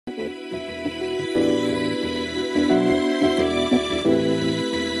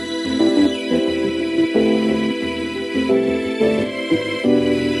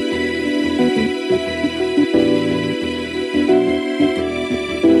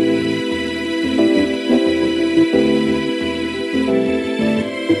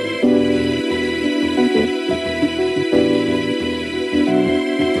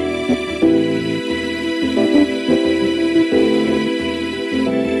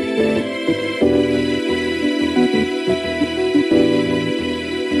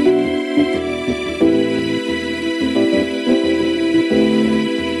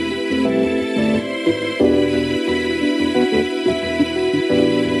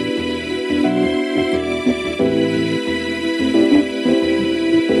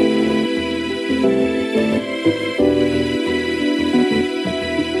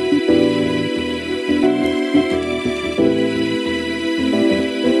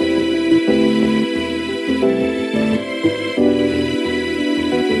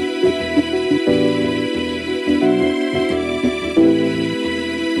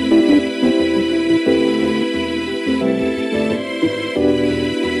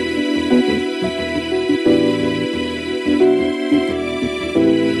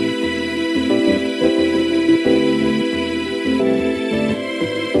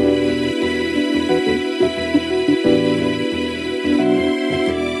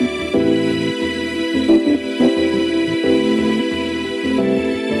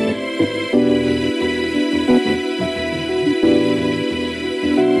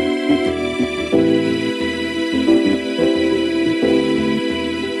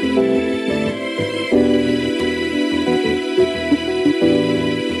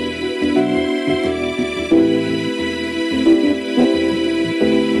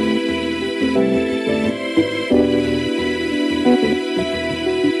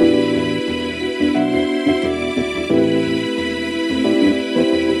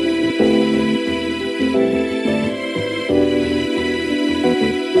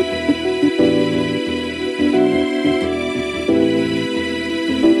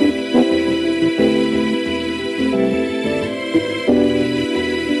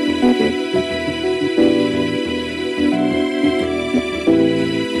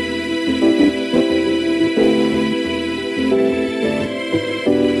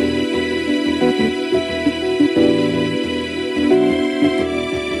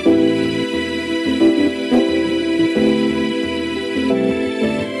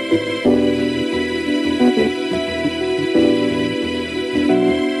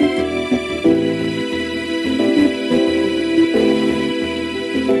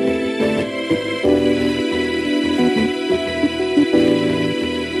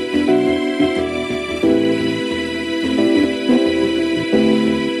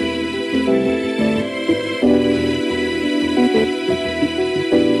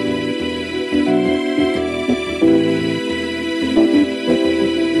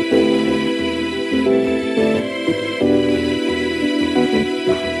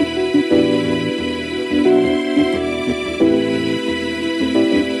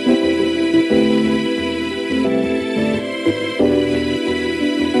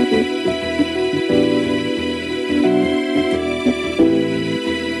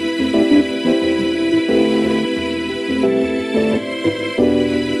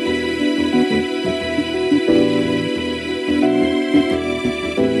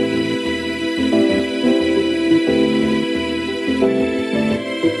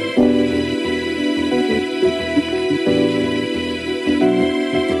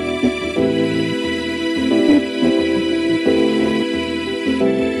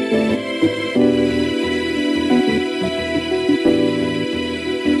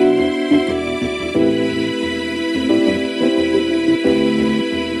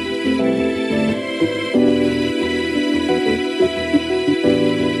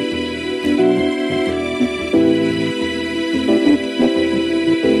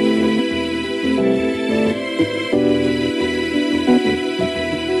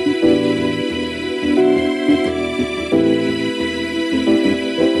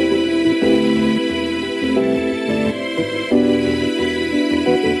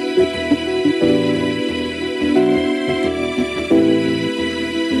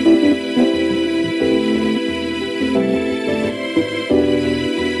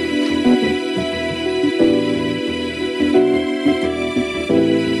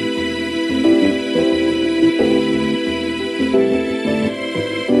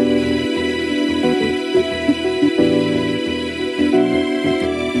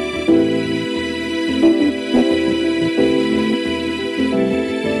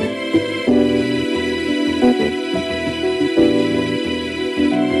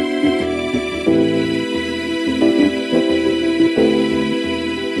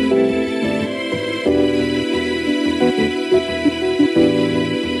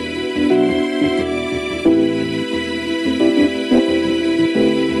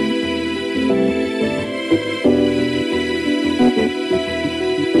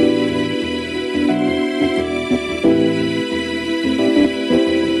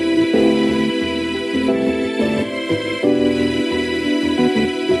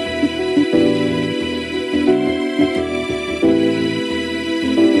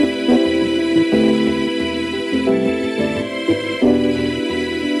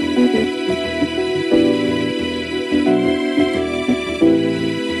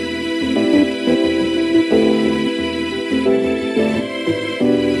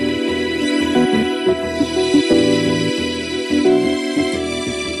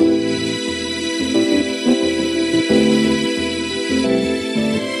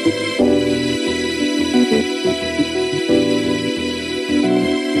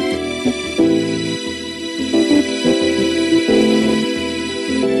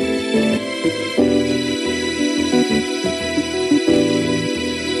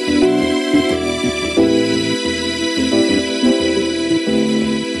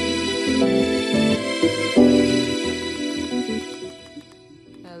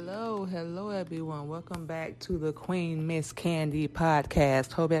Welcome back to the Queen Miss Candy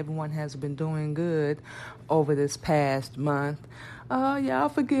podcast. Hope everyone has been doing good over this past month. Y'all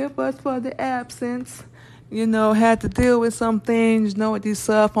forgive us for the absence. had to deal with some things. With these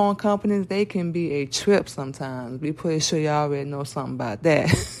cell phone companies, they can be a trip sometimes. We pretty sure y'all already know something about that.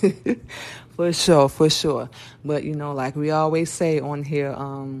 For sure. But, like we always say on here,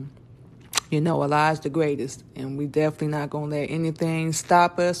 Allah's the greatest. And we definitely not going to let anything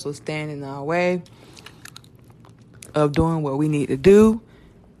stop us or stand in our way of doing what we need to do,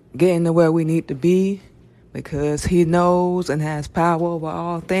 getting to where we need to be, because he knows and has power over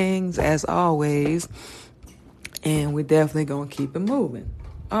all things, as always. And we're definitely going to keep it moving,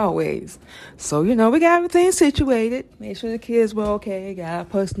 always. So, we got everything situated. Make sure the kids were okay, got a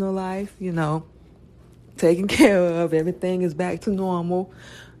personal life, taken care of. Everything is back to normal,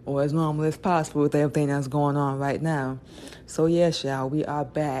 or as normal as possible with everything that's going on right now. So, yes, y'all, we are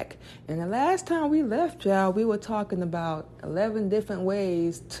back. And the last time we left, y'all, we were talking about 11 different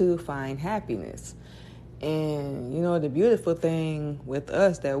ways to find happiness. And, the beautiful thing with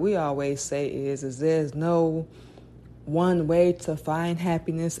us that we always say is there's no one way to find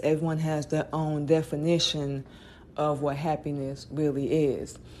happiness. Everyone has their own definition of what happiness really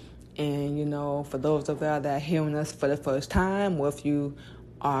is. And, for those of y'all that are hearing us for the first time, or if you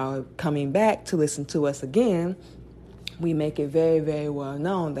are coming back to listen to us again, we make it very, very well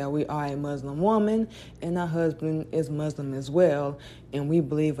known that we are a Muslim woman and our husband is Muslim as well. And we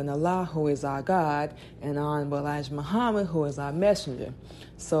believe in Allah, who is our God, and on Elijah Muhammad, who is our messenger.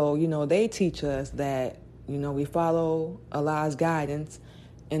 So, they teach us that, we follow Allah's guidance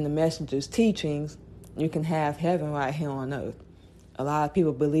and the messenger's teachings. You can have heaven right here on earth. A lot of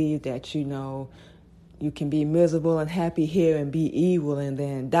people believe that, you can be miserable and happy here and be evil and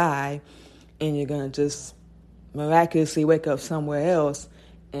then die, and you're going to just miraculously wake up somewhere else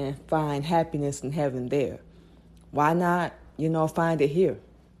and find happiness in heaven there. Why not, find it here?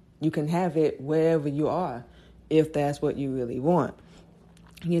 You can have it wherever you are, if that's what you really want.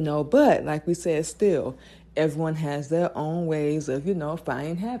 But like we said, still, everyone has their own ways of,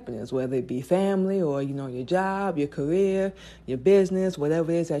 finding happiness, whether it be family or, your job, your career, your business,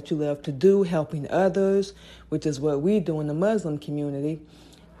 whatever it is that you love to do, helping others, which is what we do in the Muslim community.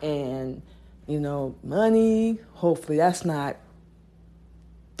 And, money, hopefully that's not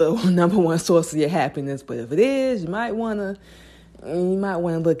the number one source of your happiness. But if it is, you might want to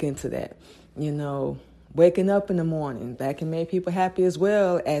look into that. Waking up in the morning, that can make people happy as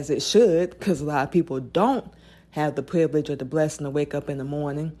well, as it should, because a lot of people don't have the privilege or the blessing to wake up in the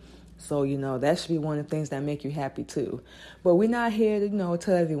morning. So, that should be one of the things that make you happy too. But we're not here to,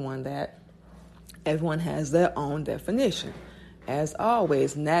 tell everyone that. Everyone has their own definition, as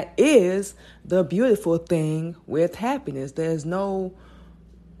always. And that is the beautiful thing with happiness. There's no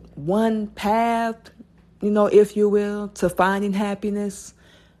one path, if you will, to finding happiness.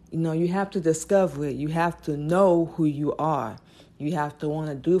 You have to discover it. You have to know who you are. You have to want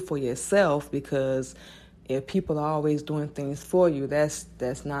to do for yourself, because if people are always doing things for you, that's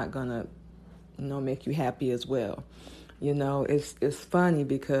not gonna, make you happy as well. It's funny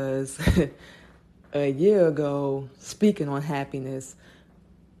because a year ago, speaking on happiness,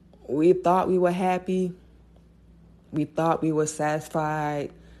 we thought we were happy. We thought we were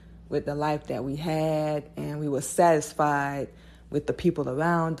satisfied with the life that we had, and we were satisfied with the people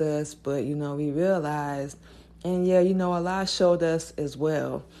around us. But, we realized, and Allah showed us as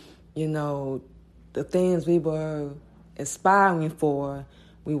well, the things we were aspiring for,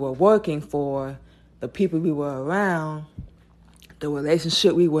 we were working for, the people we were around, the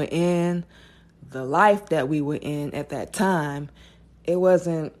relationship we were in, the life that we were in at that time, it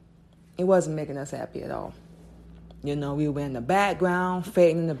wasn't making us happy at all. We were in the background,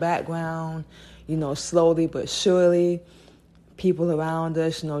 fading in the background, slowly but surely. People around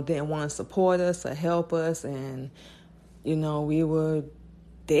us, didn't want to support us or help us. And, we were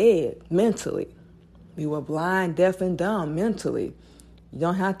dead mentally. We were blind, deaf, and dumb mentally. You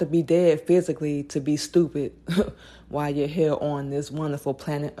don't have to be dead physically to be stupid while you're here on this wonderful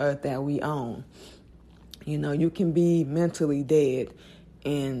planet Earth that we own. You can be mentally dead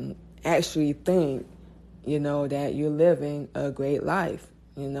and actually think, that you're living a great life.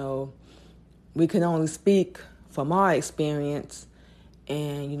 We can only speak from our experience.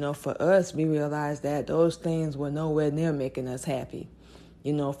 And, for us, we realized that those things were nowhere near making us happy.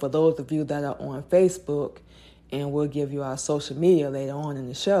 For those of you that are on Facebook, and we'll give you our social media later on in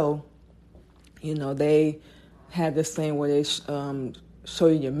the show, they have this thing where they show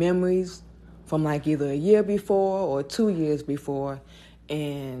you your memories from like either a year before or 2 years before.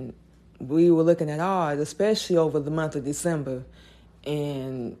 And we were looking at ours, especially over the month of December.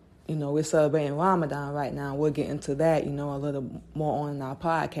 And we're celebrating Ramadan right now. We'll get into that, a little more on our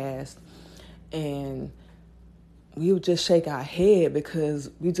podcast. And we would just shake our head because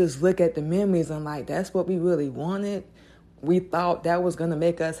we just look at the memories and like, that's what we really wanted. We thought that was going to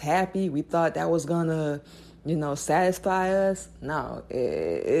make us happy. We thought that was going to, satisfy us. No,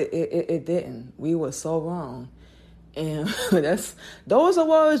 it didn't. We were so wrong. And those are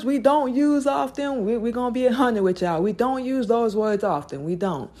words we don't use often. We're going to be 100 with y'all. We don't use those words often. We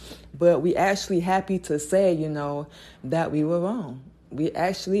don't. But we actually happy to say, that we were wrong. We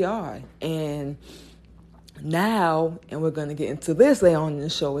actually are. And now, and we're going to get into this later on in the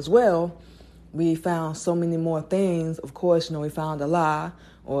show as well, we found so many more things. Of course, we found Allah,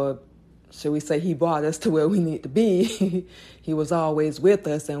 or should we say he brought us to where we need to be. He was always with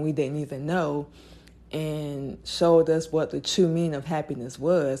us and we didn't even know, and showed us what the true meaning of happiness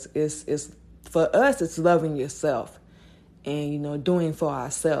was. It's for us, it's loving yourself and, doing for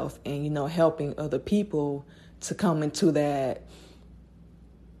ourselves and, helping other people to come into that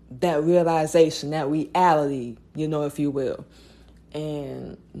realization, that reality, if you will.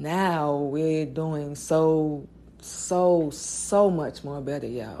 And now we're doing so much more better,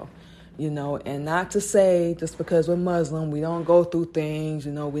 y'all. And not to say just because we're Muslim, we don't go through things,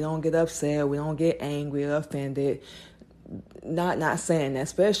 we don't get upset, we don't get angry or offended. Not saying that,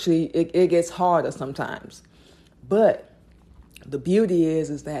 especially it gets harder sometimes. But the beauty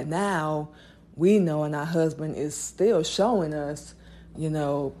is that now we know, and our husband is still showing us,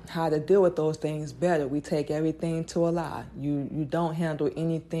 how to deal with those things better. We take everything to Allah. You don't handle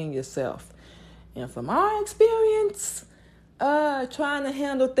anything yourself. And from our experience, trying to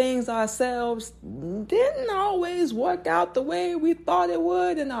handle things ourselves didn't always work out the way we thought it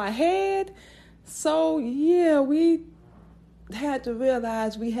would in our head. So, yeah, we had to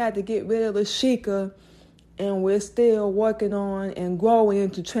realize we had to get rid of the Sheikah, and we're still working on and growing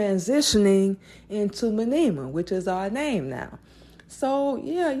into transitioning into Manima, which is our name now. So,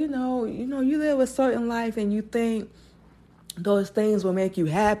 yeah, you live a certain life and you think those things will make you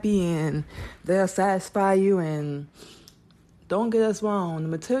happy and they'll satisfy you. And don't get us wrong, the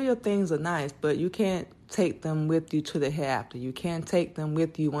material things are nice, but you can't take them with you to the hereafter. You can't take them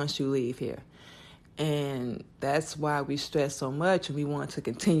with you once you leave here. And that's why we stress so much, and we want to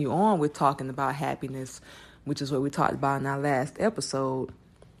continue on with talking about happiness, which is what we talked about in our last episode.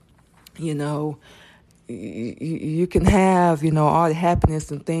 You can have, all the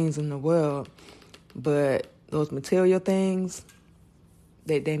happiness and things in the world, but those material things,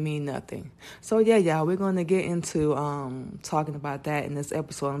 they mean nothing. So, yeah, y'all, we're going to get into talking about that in this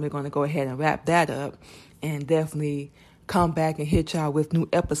episode, and we're going to go ahead and wrap that up and definitely come back and hit y'all with new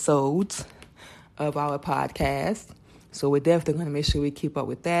episodes of our podcast. So we're definitely going to make sure we keep up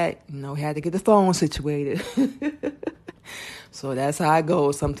with that. We had to get the phone situated. So that's how it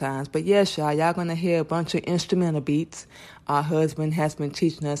goes sometimes. But yes, y'all going to hear a bunch of instrumental beats. Our husband has been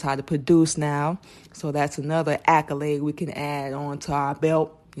teaching us how to produce now. So that's another accolade we can add on to our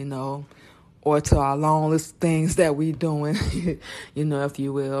belt, or to our long list of things that we doing, if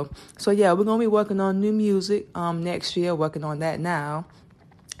you will. So yeah, we're going to be working on new music next year, working on that now.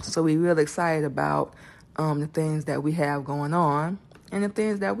 So we're really excited about the things that we have going on and the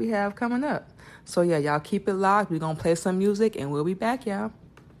things that we have coming up. So, yeah, y'all keep it locked. We're going to play some music, and we'll be back, y'all.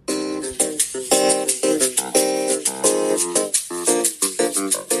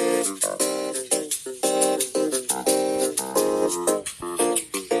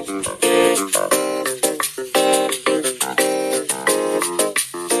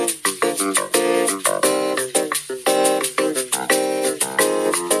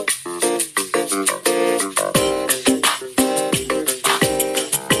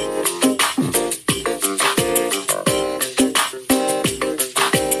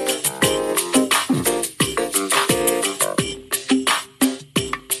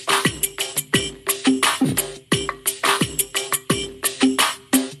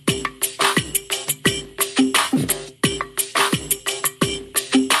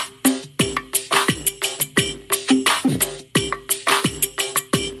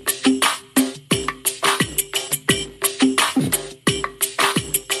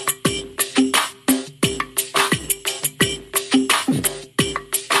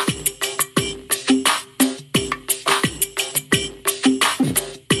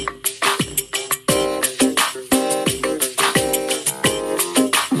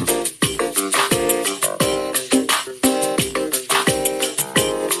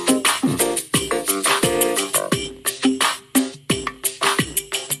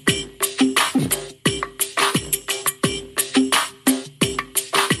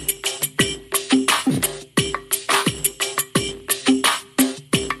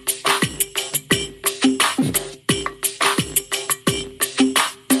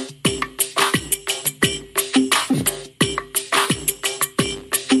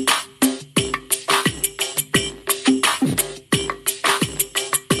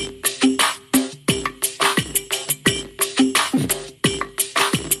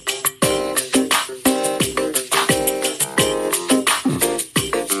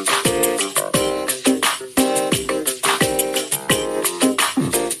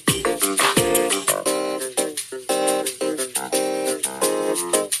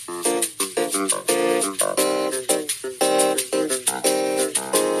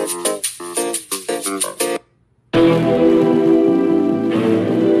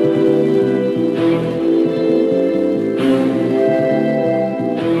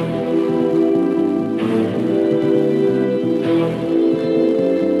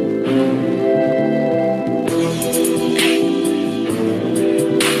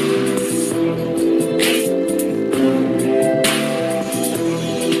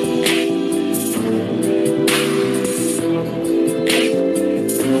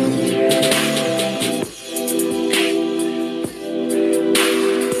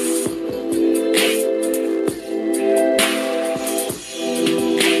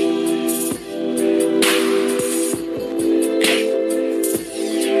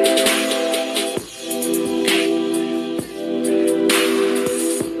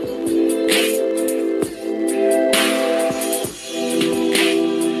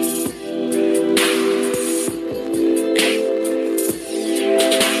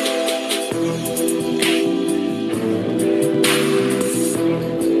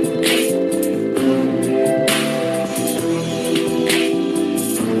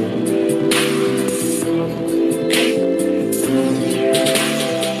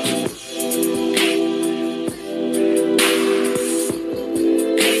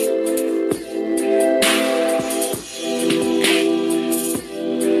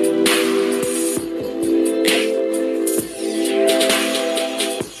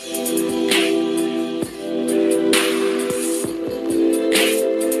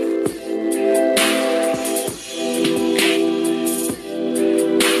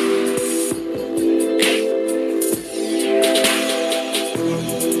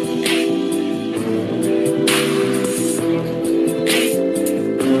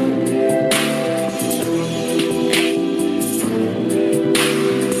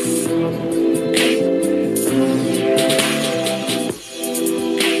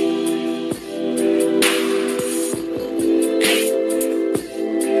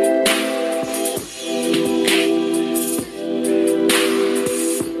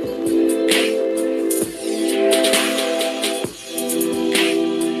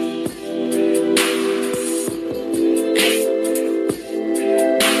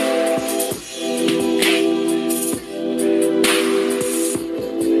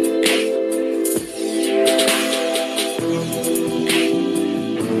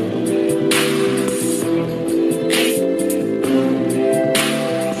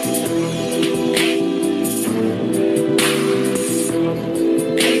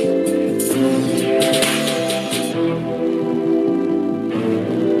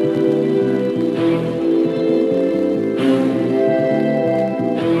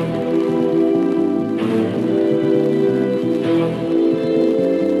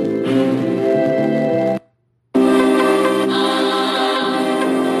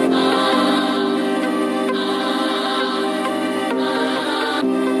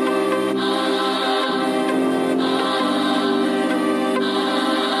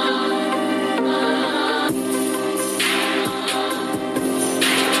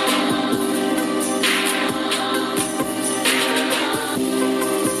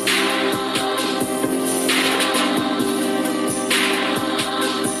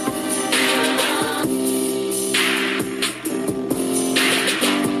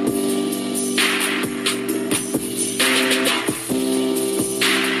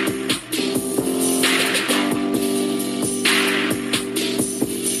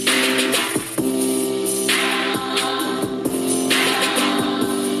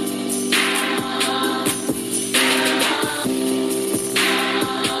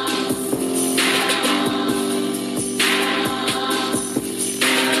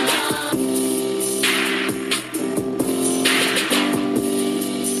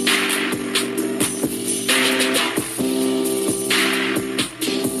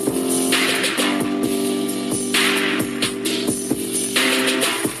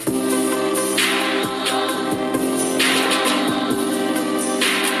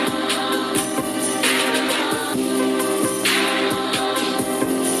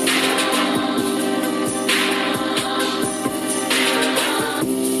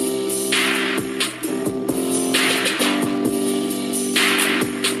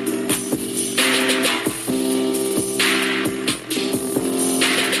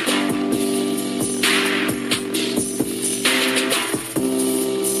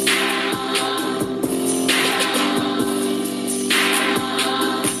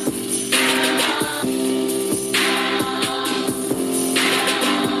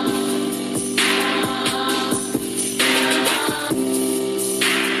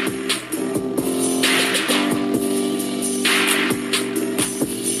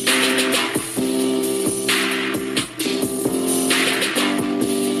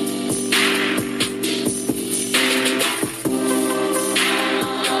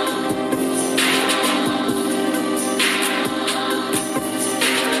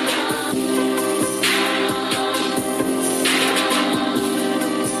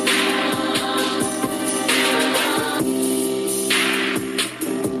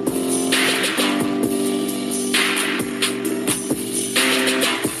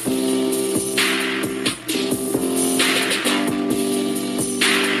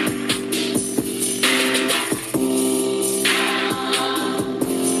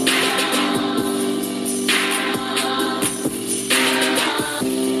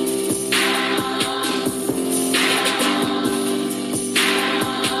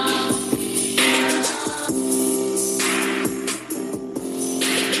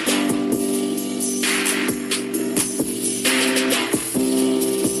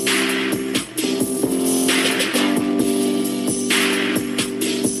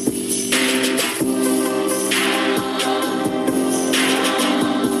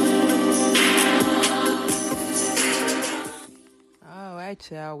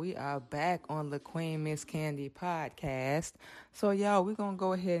 are back on the Queen Miss Candy podcast. So, y'all, we're going to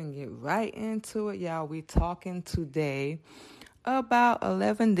go ahead and get right into it, y'all. We talking today about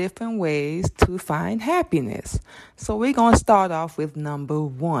 11 different ways to find happiness. So, we're going to start off with number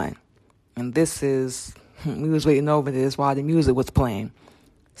 1. And this is, we was waiting over this while the music was playing.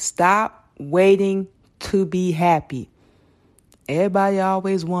 Stop waiting to be happy. Everybody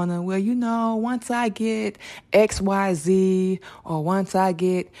always wanna, once I get XYZ or once I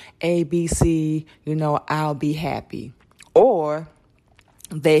get ABC, I'll be happy. Or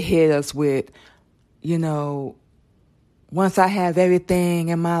they hit us with, once I have everything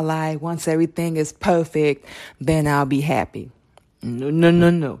in my life, once everything is perfect, then I'll be happy.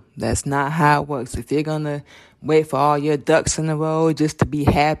 No. That's not how it works. If you're gonna wait for all your ducks in a row just to be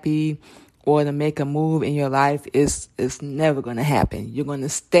happy, or to make a move in your life, it's never going to happen. You're going to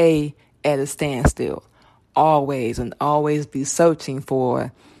stay at a standstill always and always be searching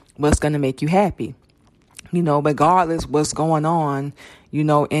for what's going to make you happy. Regardless what's going on,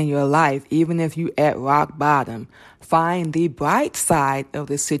 in your life, even if you at rock bottom, find the bright side of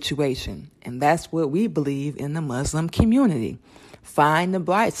the situation. And that's what we believe in the Muslim community. Find the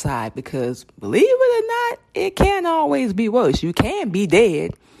bright side, because believe it or not, it can't always be worse. You can be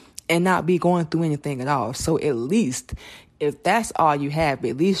dead and not be going through anything at all. So at least, if that's all you have,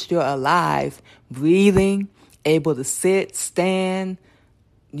 at least you're alive, breathing, able to sit, stand,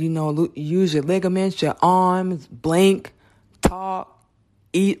 use your ligaments, your arms, blink, talk,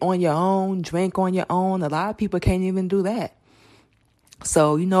 eat on your own, drink on your own. A lot of people can't even do that.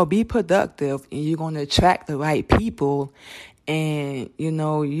 So, be productive, and you're going to attract the right people, and,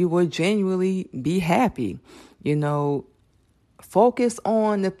 you will genuinely be happy. Focus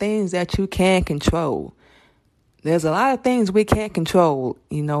on the things that you can control. There's a lot of things we can't control,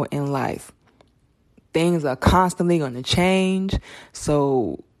 in life. Things are constantly going to change.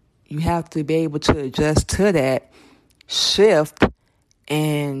 So you have to be able to adjust to that, shift,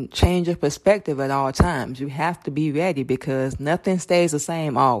 and change your perspective at all times. You have to be ready, because nothing stays the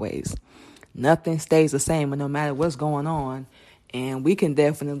same always. Nothing stays the same, no matter what's going on. And we can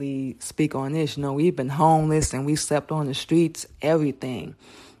definitely speak on this. We've been homeless and we slept on the streets, everything.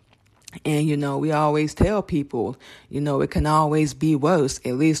 And, we always tell people, it can always be worse.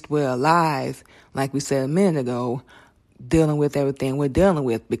 At least we're alive, like we said a minute ago, dealing with everything we're dealing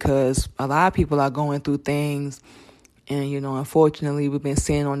with, because a lot of people are going through things. And, unfortunately, we've been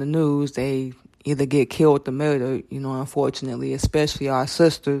seeing on the news, they either get killed or murdered, unfortunately, especially our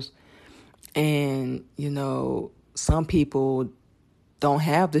sisters. And, some people don't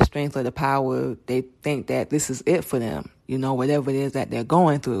have the strength or the power. They think that this is it for them, whatever it is that they're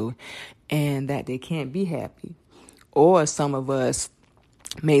going through, and that they can't be happy. Or some of us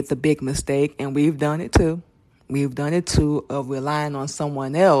made the big mistake, and we've done it too. We've done it too, of relying on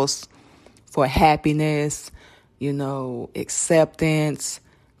someone else for happiness, acceptance,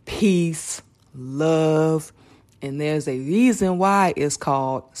 peace, love. And there's a reason why it's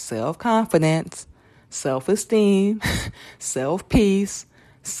called self-confidence, self-esteem, self-peace,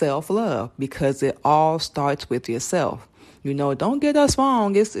 self-love, because it all starts with yourself. Don't get us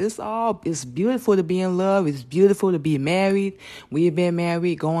wrong. It's beautiful to be in love. It's beautiful to be married. We've been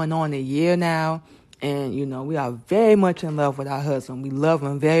married going on a year now. And, we are very much in love with our husband. We love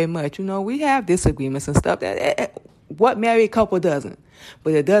him very much. We have disagreements and stuff. What married couple doesn't?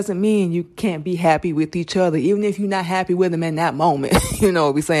 But it doesn't mean you can't be happy with each other, even if you're not happy with them in that moment. You know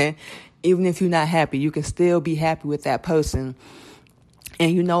what we're saying? Even if you're not happy, you can still be happy with that person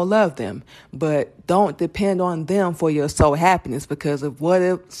and, love them. But don't depend on them for your sole happiness, because of what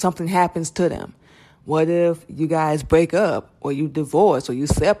if something happens to them? What if you guys break up, or you divorce, or you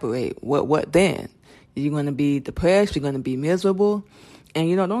separate? What then? You're going to be depressed. You're going to be miserable.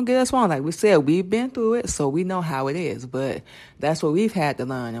 And, don't get us wrong. Like we said, we've been through it, so we know how it is. But that's what we've had to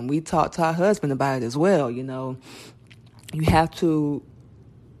learn. And we talked to our husband about it as well. You have to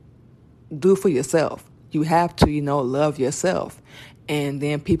do for yourself. You have to, love yourself. And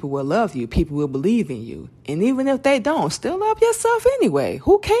then people will love you. People will believe in you. And even if they don't, still love yourself anyway.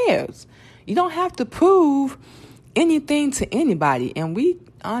 Who cares? You don't have to prove anything to anybody. And we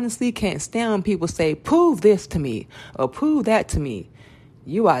honestly can't stand when people say, prove this to me or prove that to me.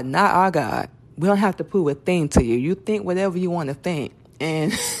 You are not our God. We don't have to prove a thing to you. You think whatever you want to think.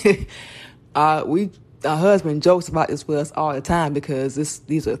 And our husband jokes about this with us all the time, because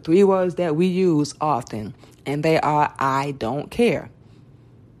these are 3 words that we use often. And they are, I don't care.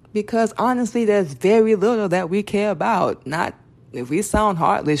 Because honestly, there's very little that we care about. Not if we sound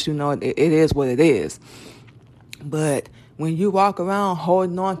heartless, it is what it is. But when you walk around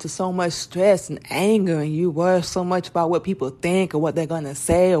holding on to so much stress and anger, and you worry so much about what people think or what they're going to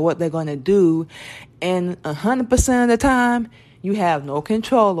say or what they're going to do, and 100% of the time, you have no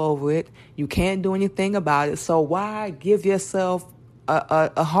control over it. You can't do anything about it. So why give yourself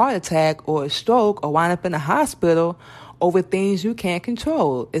a heart attack or a stroke or wind up in the hospital over things you can't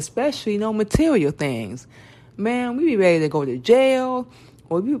control, especially, material things? Man, we be ready to go to jail,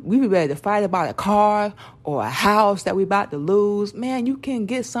 or we be ready to fight about a car or a house that we about to lose. Man, you can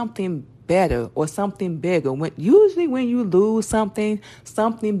get something better or something bigger. Usually when you lose something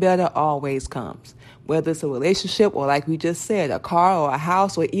better always comes. Whether it's a relationship or, like we just said, a car or a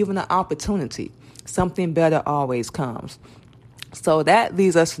house or even an opportunity, something better always comes. So that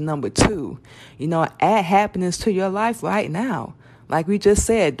leads us to number 2. Add happiness to your life right now. Like we just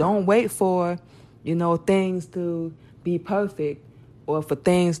said, don't wait for, things to be perfect or for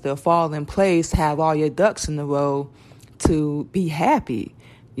things to fall in place, have all your ducks in a row to be happy.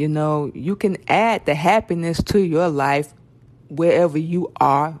 You can add the happiness to your life wherever you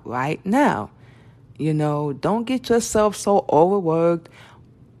are right now. Don't get yourself so overworked,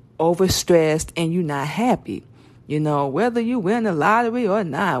 overstressed, and you're not happy. Whether you win the lottery or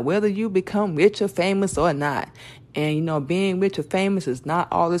not, whether you become rich or famous or not. And, being rich or famous is not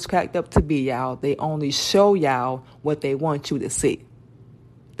all it's cracked up to be, y'all. They only show y'all what they want you to see.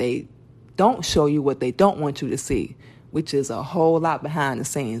 They don't show you what they don't want you to see, which is a whole lot behind the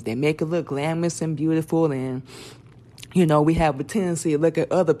scenes. They make it look glamorous and beautiful, and we have a tendency to look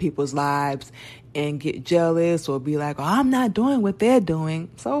at other people's lives and get jealous or be like, oh, I'm not doing what they're doing.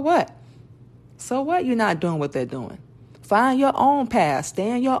 So what? So what you're not doing what they're doing? Find your own path. Stay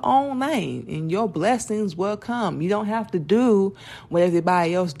in your own lane, and your blessings will come. You don't have to do what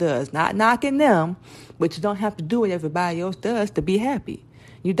everybody else does. Not knocking them, but you don't have to do what everybody else does to be happy.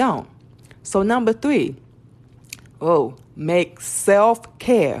 You don't. So number 3, make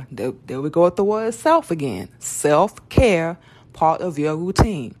self-care. There we go with the word self again. Self-care part of your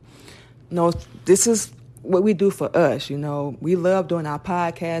routine. This is what we do for us. We love doing our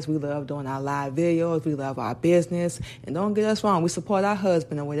podcasts. We love doing our live videos. We love our business. And don't get us wrong. We support our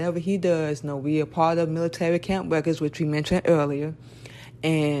husband and whatever he does. We are part of Military Camp Records, which we mentioned earlier.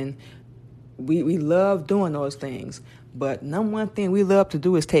 And we love doing those things. But number one thing we love to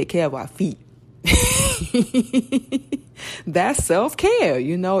do is take care of our feet. That's self-care,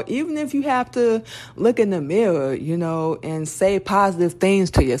 even if you have to look in the mirror, and say positive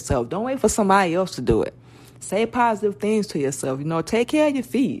things to yourself. Don't wait for somebody else to do it. Say positive things to yourself. Take care of your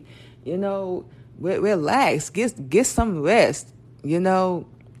feet. Relax. Get some rest.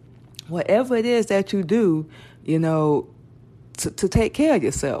 Whatever it is that you do, to take care of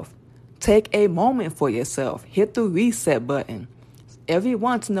yourself. Take a moment for yourself. Hit the reset button. Every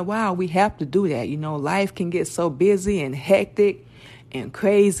once in a while, we have to do that. Life can get so busy and hectic and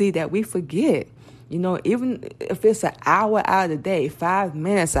crazy that we forget. Even if it's an hour out of the day, 5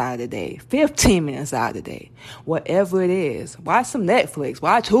 minutes out of the day, 15 minutes out of the day, whatever it is, watch some Netflix,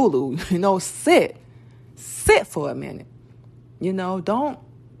 watch Hulu, sit for a minute. Don't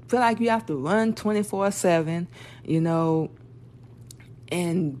feel like you have to run 24/7,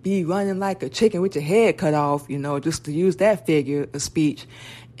 and be running like a chicken with your head cut off, just to use that figure of speech.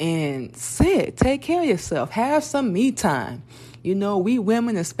 And take care of yourself. Have some me time. We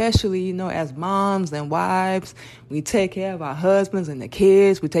women, especially, as moms and wives, we take care of our husbands and the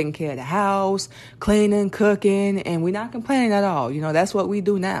kids. We're taking care of the house, cleaning, cooking, and we're not complaining at all. That's what we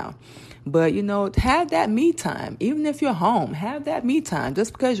do now. But, have that me time. Even if you're home, have that me time.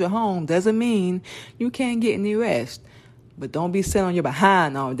 Just because you're home doesn't mean you can't get any rest. But don't be sitting on your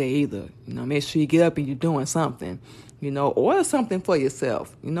behind all day either. Make sure you get up and you're doing something. Order something for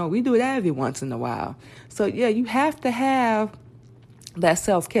yourself. We do that every once in a while. So, yeah, you have to have that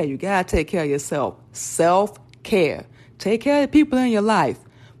self-care. You got to take care of yourself. Self-care. Take care of the people in your life,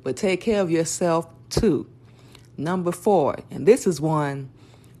 but take care of yourself too. Number 4, and this is one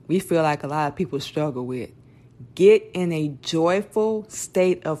we feel like a lot of people struggle with. Get in a joyful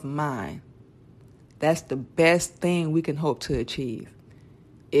state of mind. That's the best thing we can hope to achieve.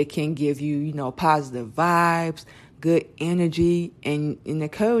 It can give you, positive vibes, good energy, and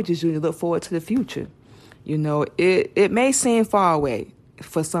encourages you to look forward to the future. It may seem far away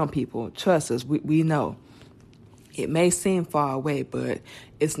for some people. Trust us, we know. It may seem far away, but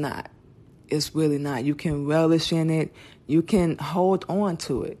it's not. It's really not. You can relish in it. You can hold on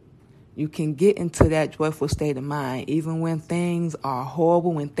to it. You can get into that joyful state of mind. Even when things are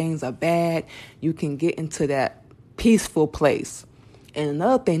horrible, when things are bad, you can get into that peaceful place. And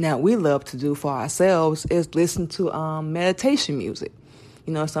another thing that we love to do for ourselves is listen to meditation music.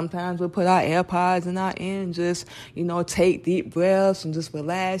 Sometimes we'll put our AirPods in our ear and just, take deep breaths and just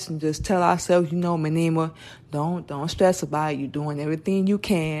relax and just tell ourselves, Manema, don't stress about it. You're doing everything you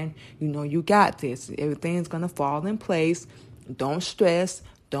can. You got this. Everything's going to fall in place. Don't stress.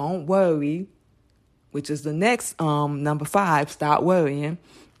 Don't worry, which is the next number 5, stop worrying.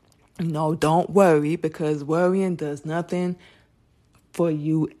 Don't worry, because worrying does nothing for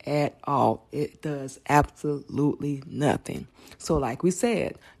you at all. It does absolutely nothing. So like we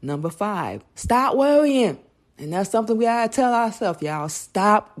said, number 5, stop worrying. And that's something we gotta tell ourselves, y'all.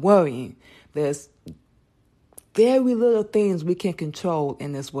 Stop worrying. There's very little things we can control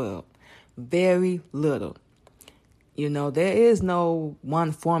in this world. Very little. There is no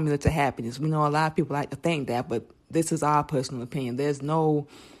one formula to happiness. We know a lot of people like to think that, but this is our personal opinion. There's no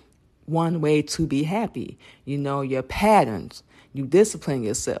one way to be happy. Your patterns. You discipline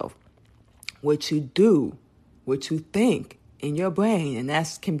yourself. What you do, what you think in your brain, and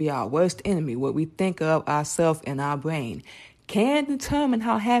that can be our worst enemy. What we think of ourselves in our brain can determine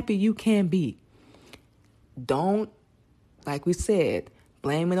how happy you can be. Don't, like we said,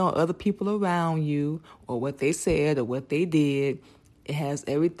 blame it on other people around you or what they said or what they did. It has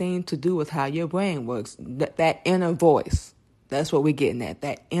everything to do with how your brain works. That inner voice. That's what we're getting at.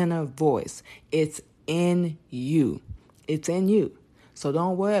 That inner voice. It's in you. It's in you. So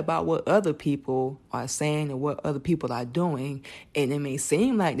don't worry about what other people are saying or what other people are doing. And it may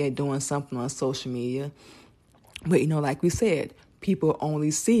seem like they're doing something on social media. But, like we said, people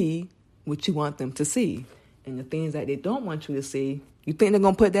only see what you want them to see. And the things that they don't want you to see, you think they're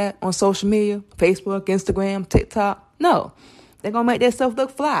going to put that on social media? Facebook, Instagram, TikTok? No. They're going to make themselves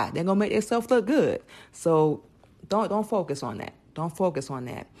look fly. They're going to make themselves look good. So don't focus on that. Don't focus on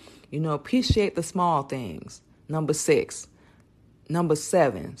that. Appreciate the small things. Number 6. Number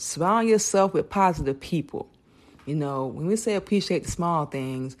 7, surround yourself with positive people. When we say appreciate the small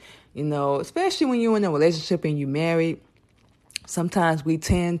things, especially when you're in a relationship and you're married, sometimes we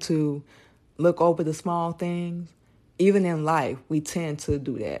tend to look over the small things. Even in life, we tend to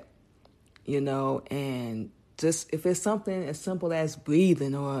do that, and just if it's something as simple as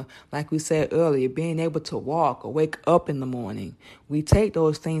breathing or, like we said earlier, being able to walk or wake up in the morning, we take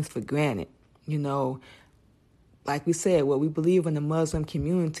those things for granted, Like we said, what we believe in the Muslim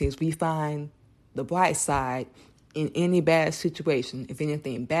communities, we find the bright side in any bad situation. If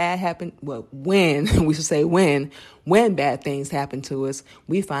anything bad happened, when bad things happen to us,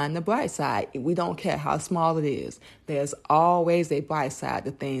 we find the bright side. We don't care how small it is. There's always a bright side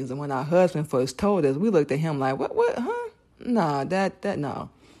to things. And when our husband first told us, we looked at him like, what, huh? No,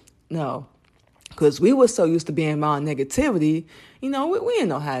 no. Because we were so used to being around negativity, we didn't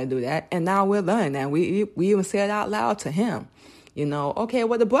know how to do that. And now we're learning that. We even said out loud to him, okay,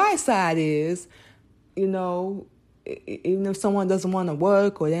 well, the bright side is, even if someone doesn't want to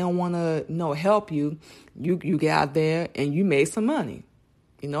work or they don't want to, help you, you get out there and you made some money.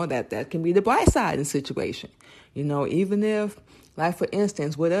 That can be the bright side in the situation. Even if, like, for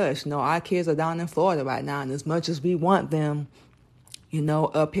instance, with us, our kids are down in Florida right now, and as much as we want them,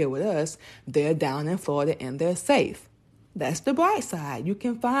 up here with us, they're down in Florida and they're safe. That's the bright side. You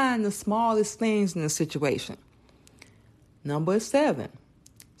can find the smallest things in the situation. Number 7,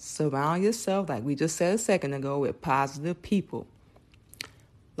 surround yourself, like we just said a second ago, with positive people.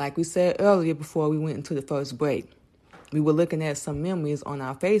 Like we said earlier before we went into the first break, we were looking at some memories on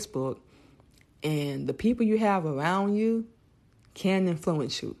our Facebook, and the people you have around you can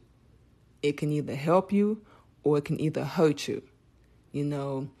influence you. It can either help you or it can either hurt you.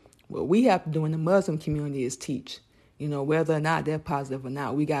 What we have to do in the Muslim community is teach, whether or not they're positive or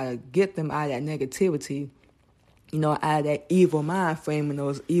not. We got to get them out of that negativity, out of that evil mind frame and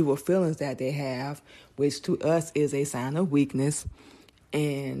those evil feelings that they have, which to us is a sign of weakness,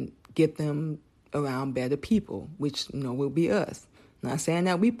 and get them around better people, which, will be us. Not saying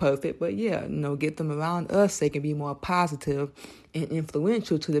that we perfect, but yeah, get them around us so they can be more positive and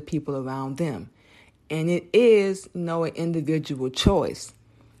influential to the people around them. And it is, an individual choice.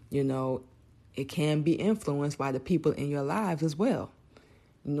 It can be influenced by the people in your lives as well.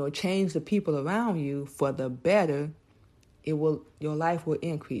 Change the people around you for the better. Your life will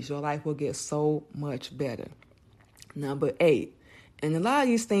increase. Your life will get so much better. Number 8, and a lot of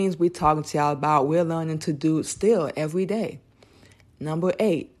these things we're talking to y'all about, we're learning to do still every day. Number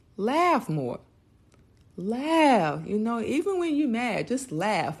 8, laugh more. Laugh, even when you're mad, just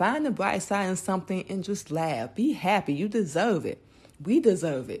laugh. Find the bright side in something and just laugh. Be happy. You deserve it. We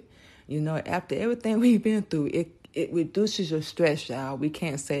deserve it. After everything we've been through, it reduces your stress, y'all. We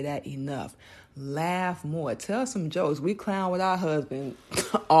can't say that enough. Laugh more. Tell some jokes. We clown with our husband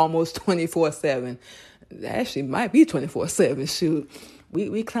almost 24/7. Actually, might be 24/7, shoot.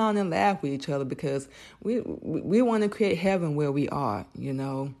 We clown and laugh with each other because we want to create heaven where we are, you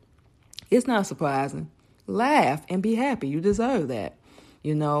know. It's not surprising. Laugh and be happy. You deserve that.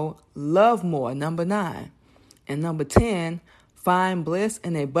 You know, love more, number 9. And number 10, find bliss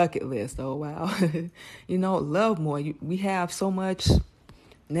in a bucket list. Oh, wow. You know, love more. We have so much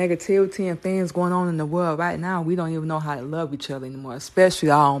negativity and things going on in the world right now. We don't even know how to love each other anymore, especially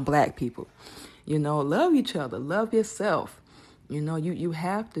our own black people. You know, love each other. Love yourself. You know, you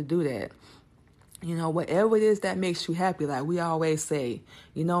have to do that. You know, whatever it is that makes you happy, like we always say,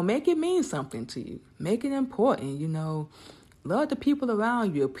 you know, make it mean something to you. Make it important, you know. Love the people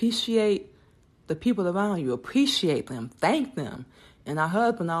around you. Appreciate the people around you. Appreciate them. Thank them. And our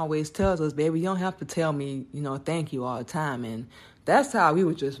husband always tells us, baby, you don't have to tell me, you know, thank you all the time. And that's how we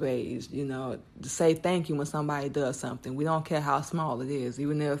were just raised, you know, to say thank you when somebody does something. We don't care how small it is.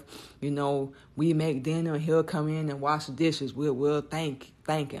 Even if, you know, we make dinner and he'll come in and wash the dishes, we'll thank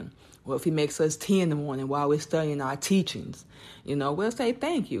him. Or if he makes us tea in the morning while we're studying our teachings, you know, we'll say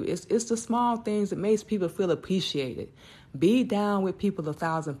thank you. It's the small things that makes people feel appreciated. Be down with people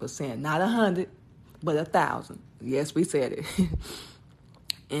 1,000%, not 100, but 1,000. Yes, we said it.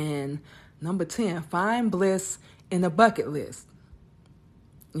 And number 10, find bliss in a bucket list.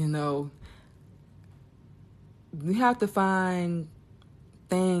 You know, you have to find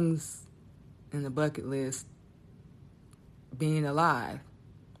things in the bucket list being alive.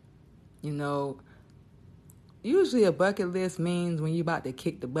 You know, usually a bucket list means when you're about to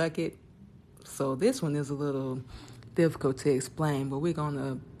kick the bucket. So this one is a little difficult to explain, but we're going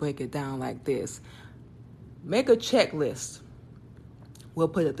to break it down like this. Make a checklist, we'll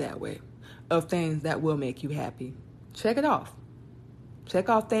put it that way, of things that will make you happy. Check it off. Check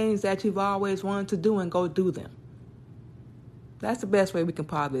off things that you've always wanted to do and go do them. That's the best way we can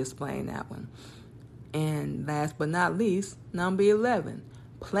probably explain that one. And last but not least, number 11,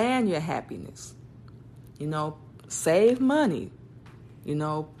 plan your happiness. You know, save money. You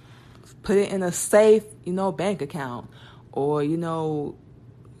know, put it in a safe, you know, bank account. Or, you know,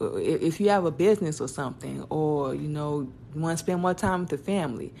 if you have a business or something, or, you know, you want to spend more time with the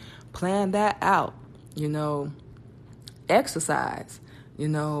family, plan that out. You know, exercise. You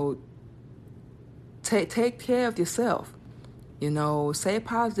know, take care of yourself. You know, say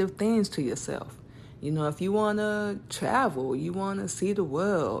positive things to yourself. You know, if you want to travel, you want to see the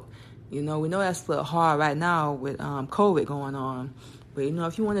world. You know, we know that's a little hard right now with COVID going on. But, you know,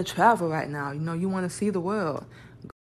 if you want to travel right now, you know, you want to see the world,